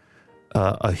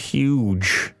a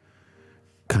huge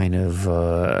kind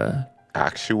of...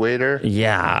 Actuator?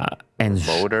 yeah, and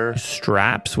Motor?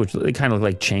 straps, which they kind of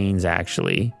look like chains,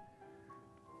 actually.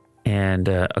 And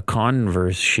a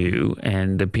Converse shoe,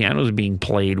 and the piano is being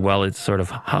played while it's sort of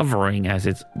hovering as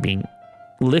it's being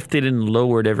lifted and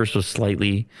lowered ever so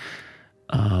slightly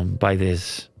by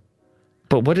this.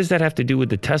 But what does that have to do with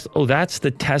the Tesla? Oh, that's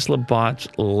the Tesla bot's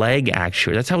leg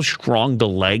actuator. That's how strong the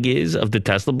leg is of the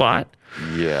Tesla bot.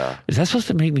 Yeah. Is that supposed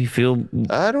to make me feel?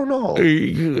 I don't know.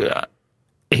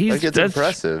 He's It's that's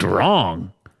impressive.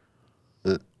 strong.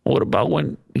 Uh, What about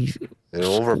when he's? It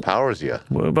overpowers you.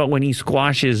 What about when he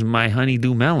squashes my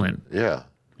honeydew melon? Yeah.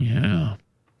 Yeah.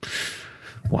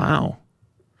 Wow.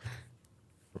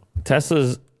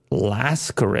 Tesla's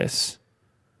Lascaris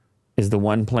is the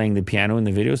one playing the piano in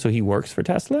the video, so he works for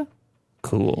Tesla?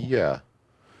 Cool. Yeah.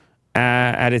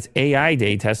 At its AI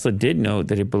day, Tesla did note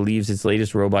that it believes its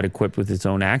latest robot equipped with its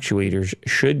own actuators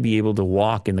should be able to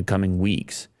walk in the coming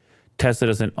weeks. Tesla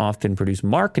doesn't often produce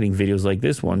marketing videos like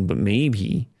this one, but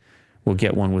maybe we'll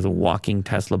get one with a walking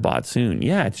Tesla bot soon.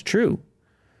 Yeah, it's true.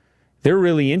 They're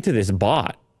really into this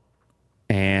bot.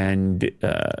 And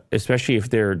especially if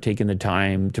they're taking the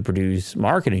time to produce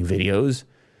marketing videos,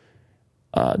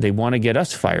 they want to get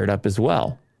us fired up as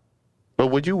well. But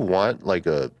would you want like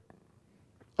a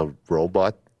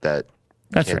robot that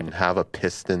That's can right. have a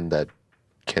piston that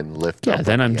can lift Yeah, up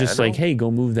then a I'm just piano? like, hey, go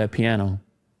move that piano.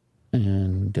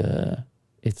 And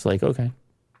it's like, okay.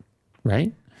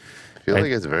 Right? I feel like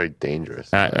it's very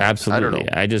dangerous. Absolutely.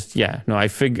 I don't know.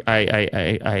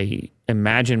 I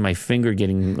imagine my finger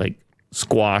getting like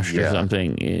squashed or Yeah.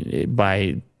 something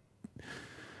by.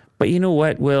 But you know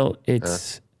what, Will?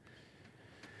 It's.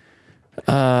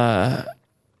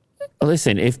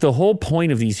 Listen, if the whole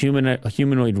point of these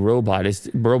humanoid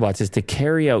robots is to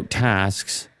carry out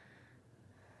tasks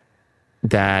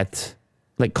that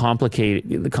like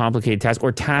complicated tasks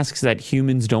or tasks that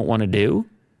humans don't want to do,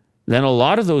 then a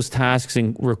lot of those tasks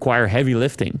require heavy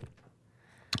lifting.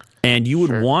 And you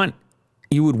would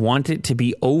want it to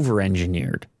be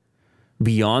over-engineered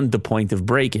beyond the point of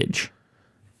breakage.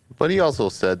 But he also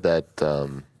said that,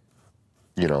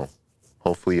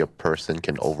 hopefully a person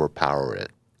can overpower it.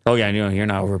 Oh, yeah, no, you're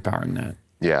not overpowering that.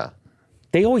 Yeah.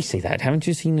 They always say that. Haven't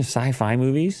you seen the sci-fi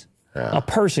movies? Yeah. A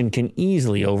person can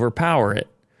easily overpower it.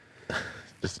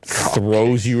 Just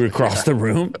Throws you across the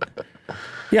room.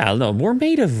 Yeah, no, we're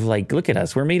made of, look at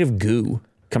us. We're made of goo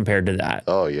compared to that.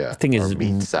 Oh, yeah. The thing Or is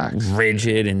meat sacks.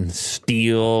 rigid and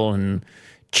steel and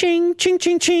ching, ching,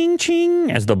 ching, ching, ching,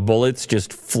 as the bullets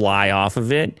just fly off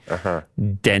of it.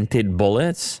 Dented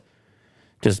bullets.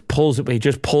 It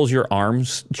just pulls your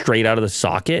arms straight out of the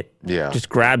socket. Yeah. Just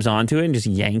grabs onto it and just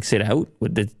yanks it out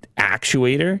with the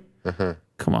actuator.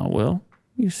 Come on, Will.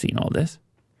 You've seen all this.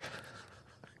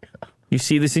 You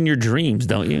see this in your dreams,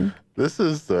 don't you? This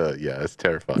is, it's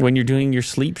terrifying. When you're doing your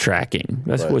sleep tracking.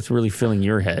 That's Right. what's really filling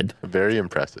your head. Very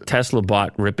impressive. Tesla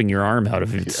bot ripping your arm out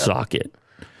of its socket.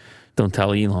 Don't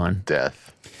tell Elon.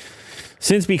 Death.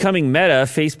 Since becoming Meta,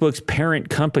 Facebook's parent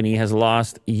company has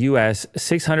lost US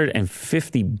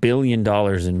 $650 billion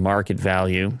in market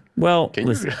value. Well,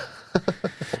 listen.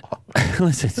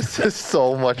 Listen, This is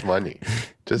so much money.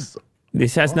 Just,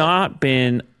 this has not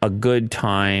been a good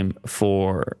time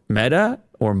for Meta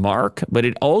or Mark, but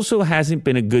it also hasn't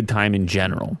been a good time in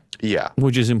general, yeah.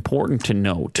 which is important to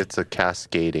note. It's a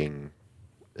cascading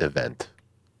event.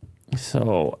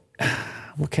 So,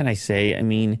 what can I say? I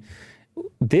mean,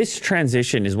 this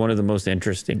transition is one of the most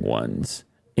interesting ones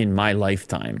in my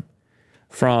lifetime.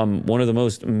 From one of the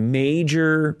most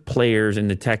major players in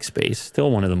the tech space,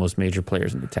 still one of the most major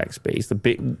players in the tech space, the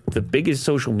biggest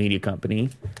social media company,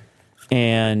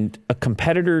 and a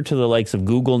competitor to the likes of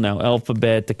Google, now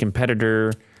Alphabet, the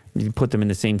competitor, you put them in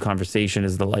the same conversation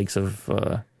as the likes of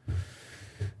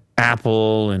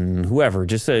Apple and whoever,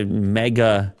 just a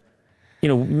mega,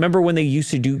 remember when they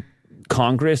used to do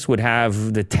Congress would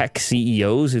have the tech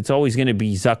CEOs? It's always going to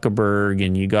be Zuckerberg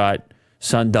and you got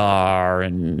Sundar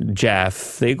and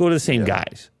Jeff. They go to the same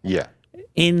guys. Yeah.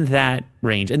 In that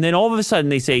range. And then all of a sudden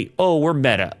they say, oh, we're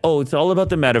Meta. Oh, it's all about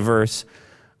the metaverse.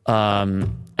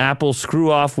 Apple,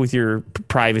 screw off with your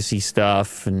privacy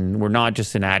stuff. And we're not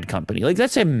just an ad company.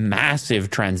 That's a massive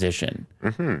transition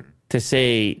to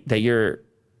say that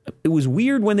it was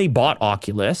weird when they bought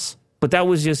Oculus, but that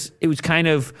was it was kind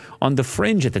of on the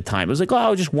fringe at the time. It was like,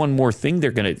 oh, just one more thing they're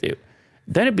going to do.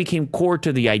 Then it became core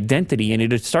to the identity, and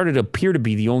it started to appear to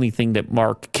be the only thing that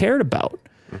Mark cared about,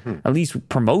 at least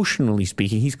promotionally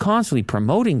speaking. He's constantly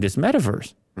promoting this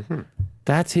metaverse.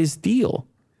 That's his deal.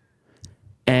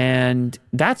 And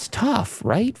that's tough,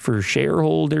 right? For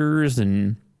shareholders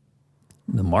and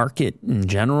the market in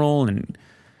general and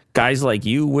guys like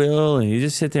you, Will, and you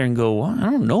just sit there and go, well, I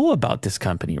don't know about this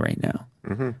company right now.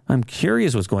 I'm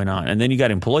curious what's going on. And then you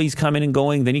got employees coming and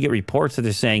going. Then you get reports that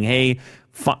they're saying, hey,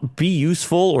 be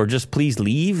useful or just please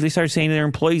leave. They start saying to their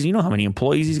employees, you know how many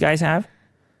employees these guys have?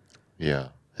 Yeah.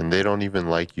 And they don't even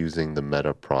like using the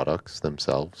Meta products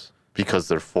themselves because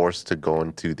they're forced to go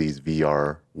into these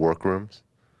VR workrooms.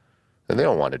 And they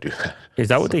don't want to do that. Is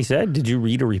that what they said? Did you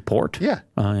read a report? Yeah.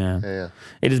 Oh, yeah. Yeah.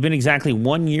 It has been exactly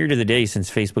 1 year to the day since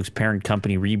Facebook's parent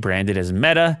company rebranded as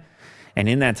Meta. And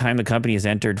in that time, the company has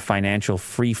entered financial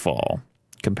freefall.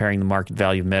 Comparing the market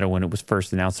value of Meta when it was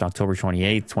first announced October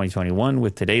 28th, 2021,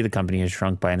 with today, the company has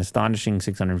shrunk by an astonishing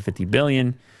 $650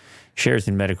 billion. Shares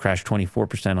in Meta crashed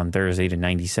 24% on Thursday to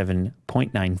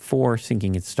 97.94,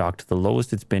 sinking its stock to the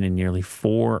lowest it's been in nearly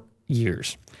 4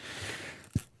 years.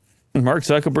 Mark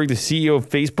Zuckerberg, the CEO of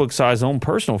Facebook, saw his own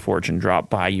personal fortune drop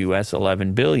by US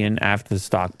 $11 billion after the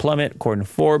stock plummet, according to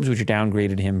Forbes, which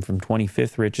downgraded him from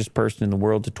 25th richest person in the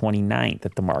world to 29th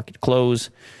at the market close.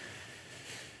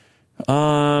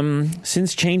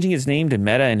 Since changing its name to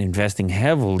Meta and investing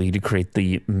heavily to create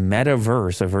the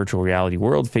metaverse, a virtual reality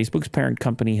world, Facebook's parent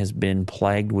company has been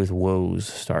plagued with woes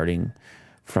starting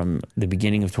from the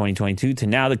beginning of 2022 to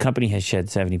now. The company has shed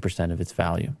 70% of its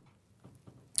value.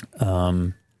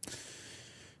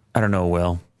 I don't know,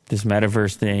 Will. This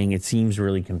metaverse thing, it seems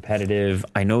really competitive.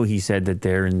 I know he said that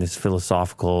they're in this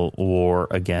philosophical war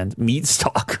against meat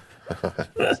stock.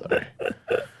 Sorry.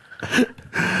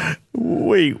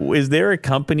 Wait, is there a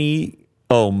company?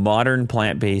 Oh, Modern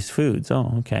Plant-Based Foods.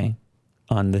 Oh, okay.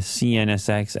 On the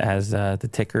CNSX as the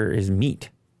ticker is meat.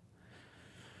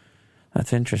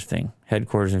 That's interesting.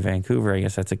 Headquarters in Vancouver. I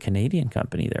guess that's a Canadian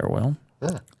company there, Will.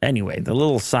 Yeah. Anyway, the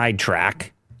little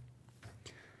sidetrack.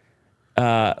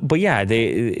 But yeah,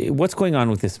 what's going on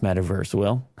with this metaverse,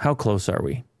 Will? How close are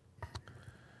we?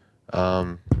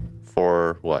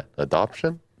 For what?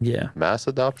 Adoption? Yeah. Mass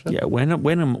adoption? Yeah. When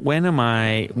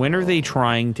are they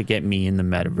trying to get me in the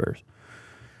metaverse?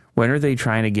 When are they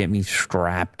trying to get me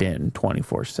strapped in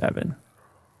 24/7?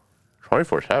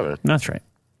 24/7. That's right.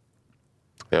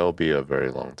 It'll be a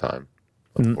very long time,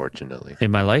 unfortunately.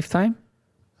 In my lifetime?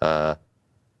 Yeah,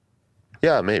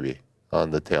 maybe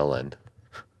on the tail end.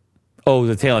 Oh,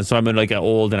 the tail end. So I'm like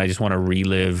old and I just want to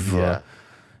relive Yeah.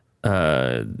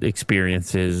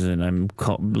 experiences, and I'm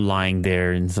lying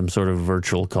there in some sort of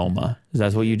virtual coma. Is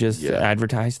that what you just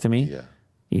advertised to me? Yeah.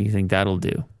 You think that'll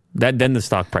do? Then the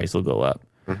stock price will go up.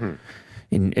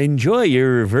 Enjoy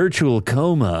your virtual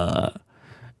coma,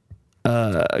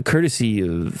 courtesy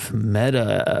of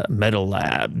Meta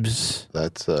Labs.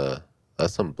 That's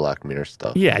some Black Mirror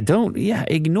stuff. Yeah,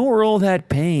 ignore all that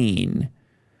pain.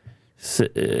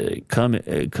 Come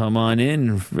on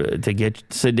in to get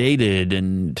sedated,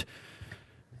 and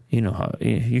you know how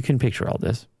you can picture all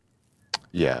this.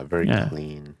 Yeah, very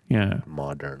clean. Yeah,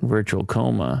 Modern. virtual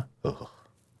coma. Ugh.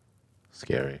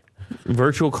 Scary.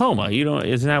 Virtual coma.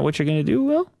 Isn't that what you're going to do,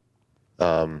 Will?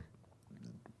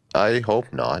 I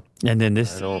hope not. And then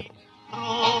this. I don't.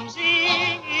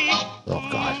 Oh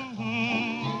God.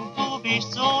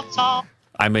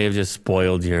 I may have just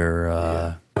spoiled your.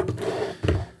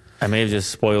 I may have just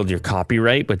spoiled your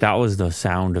copyright, but that was the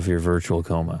sound of your virtual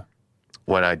coma.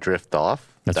 When I drift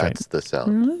off, That's right. the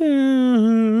sound.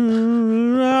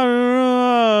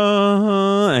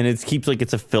 And it keeps like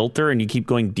it's a filter, and you keep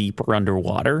going deeper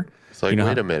underwater. It's like,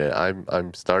 wait a minute,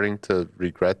 I'm starting to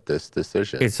regret this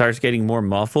decision. It starts getting more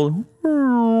muffled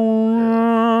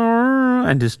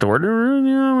and distorted,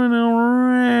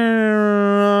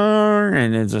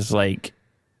 and it's just like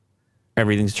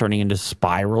everything's turning into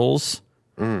spirals.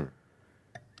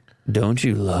 Don't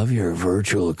you love your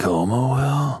virtual coma,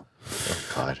 Will? Oh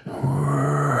God.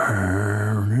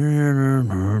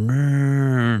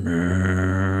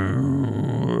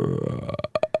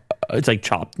 It's like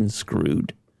chopped and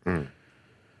screwed.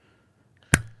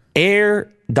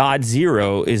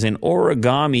 Air.0 is an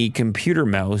origami computer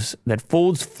mouse that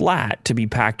folds flat to be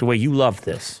packed away. You love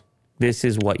this. This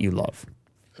is what you love.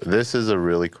 This is a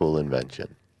really cool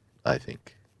invention, I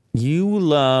think. You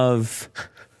love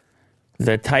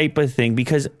the type of thing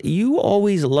because you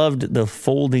always loved the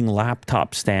folding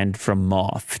laptop stand from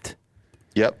Moft.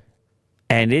 Yep.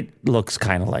 And it looks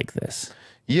kind of like this.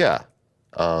 Yeah.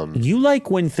 You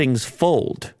like when things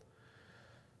fold.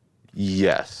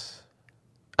 Yes.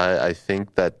 I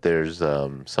think that there's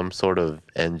some sort of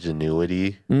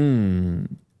ingenuity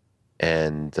and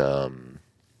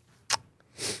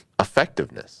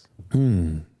effectiveness.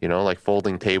 You know, like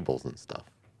folding tables and stuff.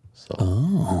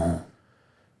 So.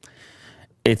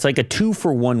 It's like a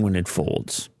 2-for-1 when it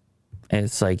folds.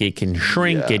 It's like it can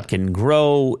shrink, it can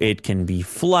grow, it can be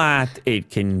flat, it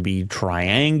can be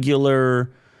triangular.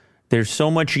 There's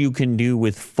so much you can do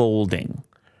with folding.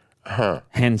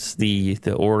 Hence the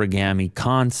origami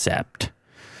concept.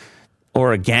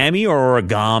 Origami or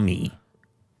origami?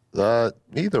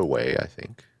 Either way, I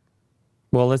think.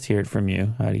 Well, let's hear it from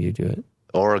you. How do you do it?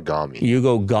 Origami. You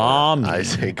go gami. I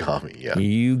say gami, yeah.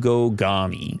 You go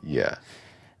gami. Yeah.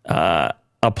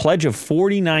 A pledge of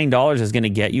 $49 is going to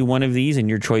get you one of these, and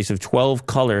your choice of 12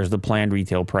 colors. The planned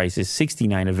retail price is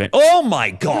 $69 event. Oh my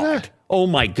God. Oh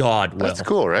my God, Will. That's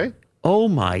cool, right? Oh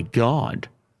my God.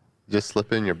 Just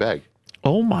slip it in your bag.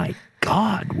 Oh my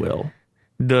God, Will.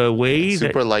 The way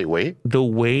Super lightweight. The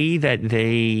way that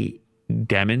they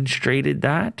demonstrated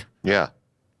that Yeah.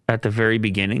 at the very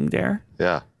beginning there,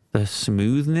 Yeah. the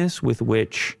smoothness with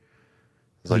which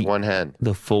It's like one hand.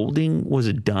 the folding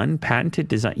was done, patented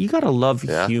design. You got to love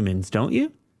humans, don't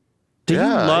you? Do you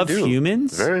love I do.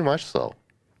 humans? Very much so.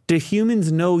 Do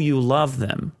humans know you love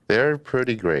them? They're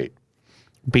pretty great.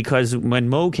 Because when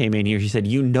Mo came in here, he said,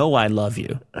 you know I love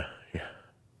you.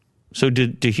 So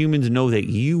do humans know that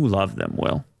you love them,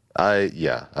 Will? I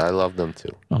love them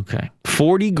too. Okay.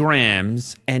 40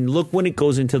 grams, and look when it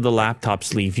goes into the laptop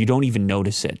sleeve, you don't even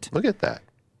notice it. Look at that.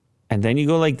 And then you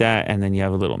go like that, and then you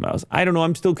have a little mouse. I don't know.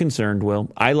 I'm still concerned, Will.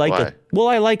 I like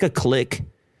Why? I like a click,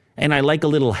 and I like a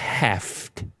little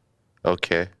heft.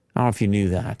 Okay. I don't know if you knew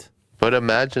that. But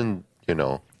imagine,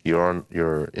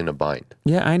 you're in a bind.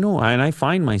 Yeah, I know. And I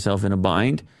find myself in a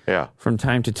bind Yeah. from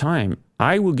time to time.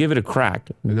 I will give it a crack.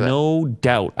 No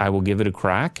doubt I will give it a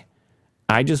crack.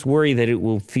 I just worry that it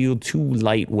will feel too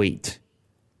lightweight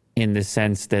in the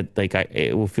sense that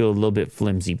it will feel a little bit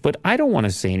flimsy. But I don't want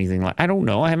to say anything I don't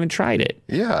know. I haven't tried it.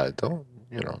 Yeah, don't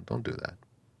do that.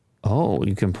 Oh,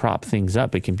 you can prop things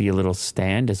up. It can be a little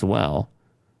stand as well.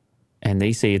 And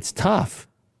they say it's tough.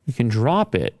 You can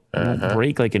drop it. It won't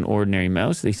break like an ordinary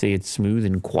mouse. They say it's smooth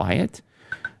and quiet.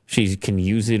 She can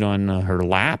use it on her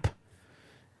lap.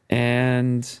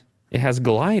 And it has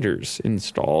gliders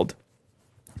installed.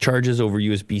 Charges over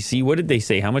USB-C. What did they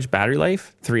say? How much battery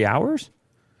life? 3 hours?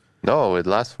 No, it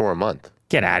lasts for a month.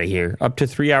 Get out of here. Up to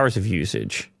 3 hours of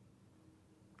usage.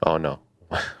 Oh no,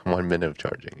 1 minute of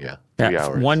charging. Yeah, 3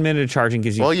 hours. 1 minute of charging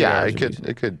gives you. Well, 3 yeah, hours it of could usage.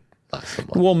 it could last a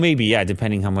month. Well, maybe, yeah,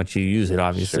 depending how much you use it,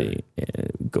 obviously.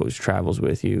 It travels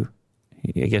with you.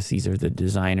 I guess these are the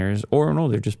designers. Or no,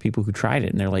 they're just people who tried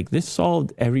it. And they're like, this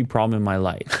solved every problem in my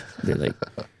life. They're like,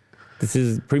 this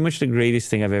is pretty much the greatest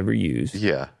thing I've ever used.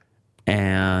 Yeah,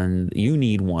 And you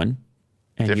need one.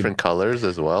 And different colors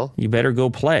as well. you better go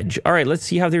pledge. All right, let's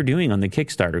see how they're doing on the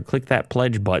Kickstarter. Click that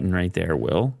pledge button right there,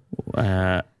 Will.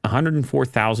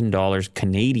 $104,000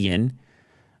 Canadian.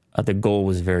 The goal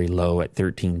was very low at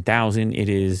 $13,000. It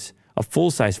is a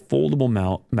full-size foldable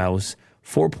mouse,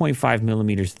 4.5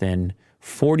 millimeters thin,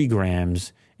 40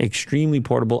 grams, extremely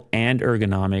portable and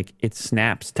ergonomic. It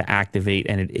snaps to activate,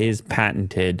 and it is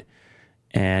patented.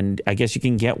 And I guess you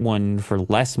can get one for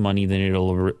less money than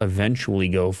it'll eventually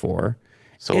go for.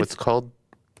 So it's called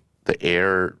the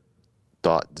Air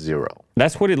 .0.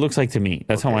 That's what it looks like to me.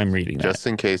 That's how I'm reading that. Just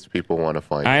in case people want to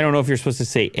find I don't know if you're supposed to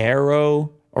say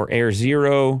Aero or Air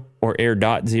Zero or Air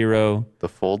 .0. the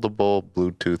foldable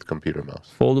Bluetooth computer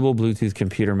mouse. Foldable Bluetooth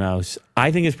computer mouse.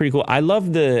 I think it's pretty cool. I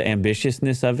love the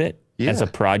ambitiousness of it as a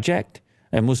project.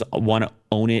 I almost want to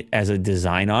own it as a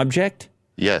design object,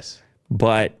 Yes.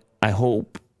 but I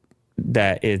hope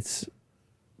that it's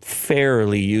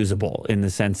fairly usable in the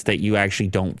sense that you actually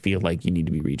don't feel like you need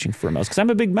to be reaching for a mouse. Because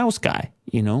I'm a big mouse guy,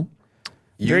 you know?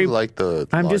 You like the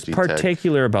I'm just Logitech.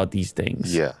 particular about these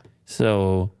things. Yeah.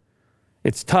 So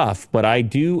it's tough, but I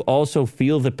do also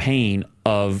feel the pain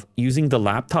of using the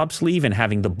laptop sleeve and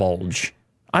having the bulge.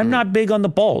 I'm not big on the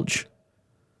bulge.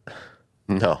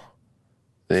 No.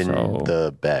 In So-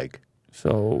 the bag.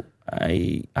 So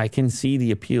I can see the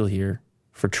appeal here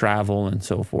for travel and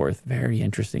so forth. Very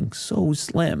interesting. So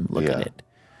slim. Look at Yeah. it.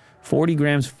 40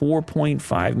 grams,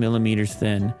 4.5 millimeters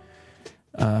thin.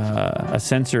 A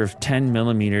sensor of 10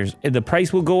 millimeters. The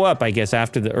price will go up, I guess,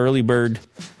 after the early bird.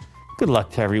 Good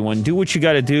luck to everyone. Do what you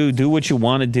got to do. Do what you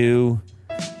want to do.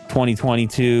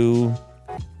 2022.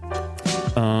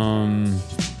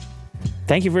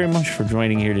 Thank you very much for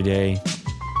joining here today.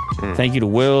 Thank you to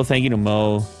Will. Thank you to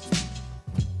Mo.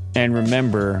 And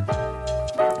remember,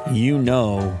 you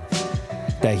know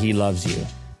that he loves you.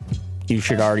 You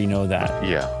should already know that.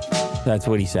 Yeah. That's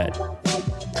what he said.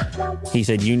 He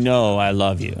said, you know I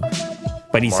love you.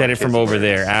 But he said it Mark from his over words.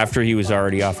 there after he was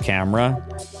already off camera.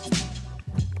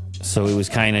 So it was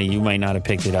kind of, you might not have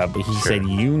picked it up, but he said,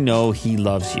 you know he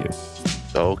loves you.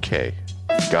 Okay.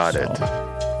 Got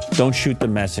it. Don't shoot the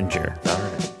messenger. All right.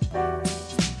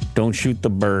 Don't shoot the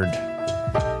bird.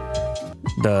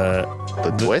 The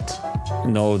twit?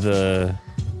 No, the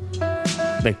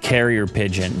carrier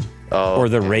pigeon. Oh, Or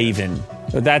the okay. raven.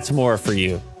 That's more for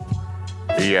you.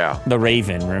 Yeah. The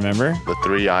raven, remember? The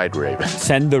three-eyed raven.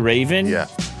 Send the raven? Yeah.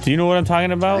 Do you know what I'm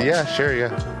talking about? Yeah, sure,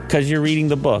 yeah. Because you're reading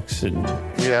the books and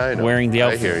Yeah, I know. wearing the I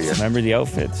outfits. hear you. Remember the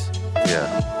outfits?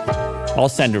 Yeah. I'll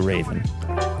send a raven.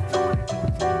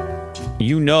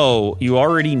 You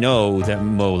already know that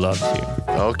Mo loves you.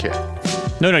 Okay.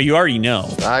 No, you already know.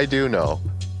 I do know.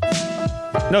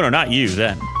 No, not you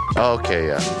then. Okay,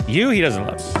 yeah. You, he doesn't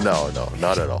love you. No,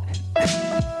 not at all.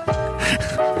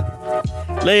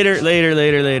 Later.